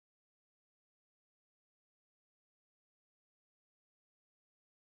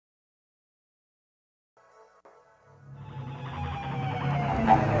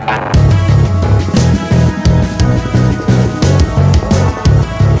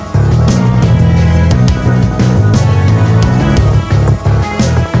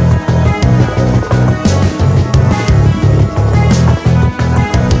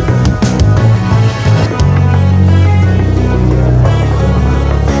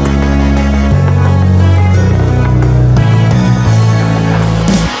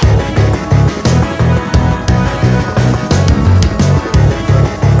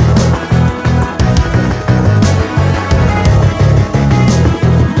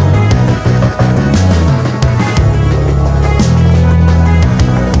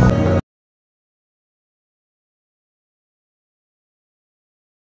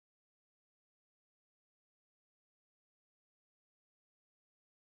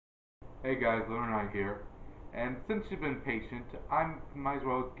Hey guys, Lunar Knight here, and since you've been patient, I might as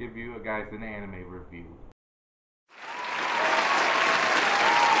well give you guys an anime review.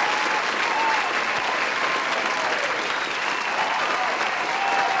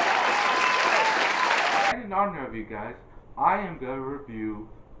 And in honor of you guys, I am going to review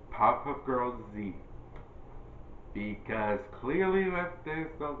Powerpuff Girls Z. Because clearly if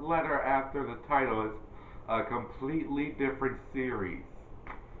there's a letter after the title, it's a completely different series.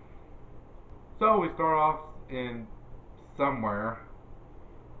 So we start off in somewhere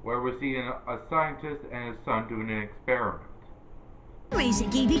where we're seeing a scientist and his son doing an experiment. It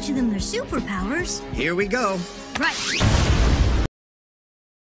gave each of them their superpowers. Here we go. Right.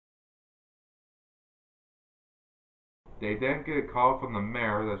 They then get a call from the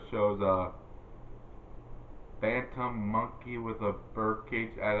mayor that shows a phantom monkey with a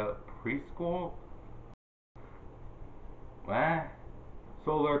birdcage at a preschool. What?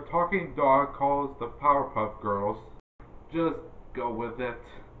 So their talking dog calls the Powerpuff Girls. Just go with it.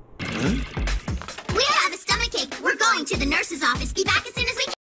 We have a stomachache. We're going to the nurse's office. Be back as soon as we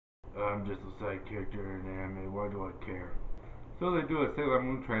can. I'm just a side character in anime. Why do I care? So they do a Sailor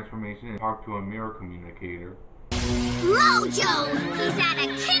Moon transformation and talk to a mirror communicator. Mojo! He's at a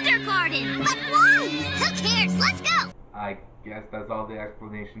kindergarten! But why? Who cares? Let's go! I guess that's all the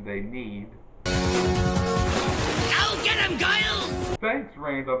explanation they need. Go get him, Giles! Thanks,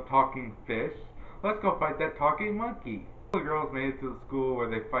 random talking fish. Let's go fight that talking monkey. The girls made it to the school where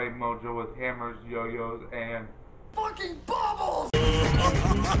they fight Mojo with hammers, yo-yos, and Fucking bubbles!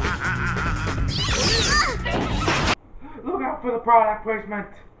 look out for the product placement!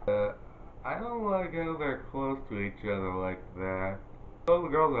 I don't like how they're close to each other like that. So the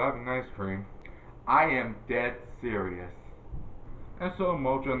girls are having ice cream. I am dead serious. And so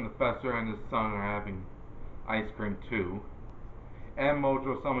Mojo and the professor and his son are having ice cream too. And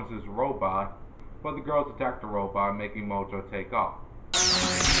Mojo summons his robot, but the girls attack the robot, making Mojo take off.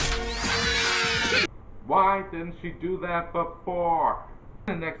 Why didn't she do that before?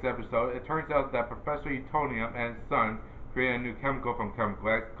 In the next episode, it turns out that Professor Utonium and his son create a new chemical from Chemical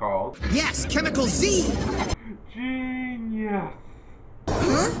X called... Yes, Chemical Z! Genius!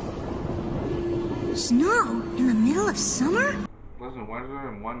 Huh? Snow? In the middle of summer? Listen, winter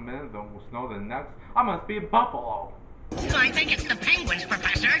in 1 minute, then will snow the next. I must be a buffalo. I think it's the penguins,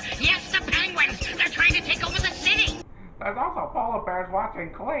 Professor. Yes, the penguins. They're trying to take over the city. There's also polar bears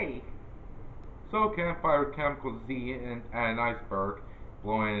watching Glee. So Campfire Chemical Z and an iceberg,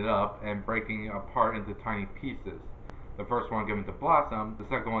 blowing it up and breaking it apart into tiny pieces. The first one given to Blossom, the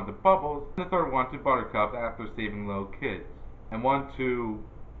second one to Bubbles, and the third one to Buttercup after saving little kids. And one to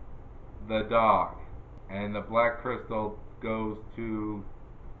the dog. And the black crystal goes to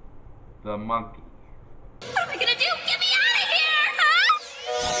the monkey. What are we gonna do? Get me out of here!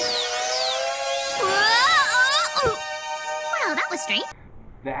 Huh? Well, that was strange.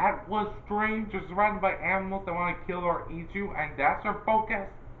 That was strange. You're surrounded by animals that want to kill or eat you, and that's your focus?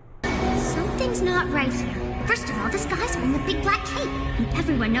 Something's not right here. First of all, this guy's wearing a big black cape, and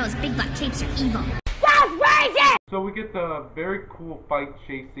everyone knows big black capes are evil. So we get the very cool fight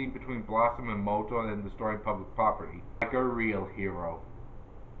chase scene between Blossom and Mojo and destroying public property, like a real hero.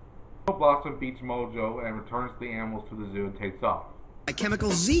 So Blossom beats Mojo and returns the animals to the zoo and takes off.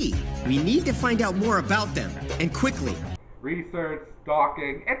 Chemical Z. We need to find out more about them, and quickly. Research,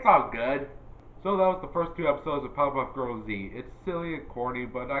 stalking, it's all good. So that was the first 2 episodes of Powerpuff Girls Z. It's silly and corny,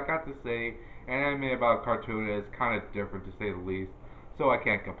 but I got to say, an anime about a cartoon is kind of different to say the least, so I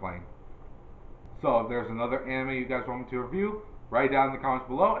can't complain. So if there's another anime you guys want me to review, write it down in the comments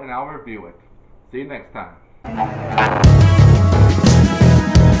below and I'll review it. See you next time.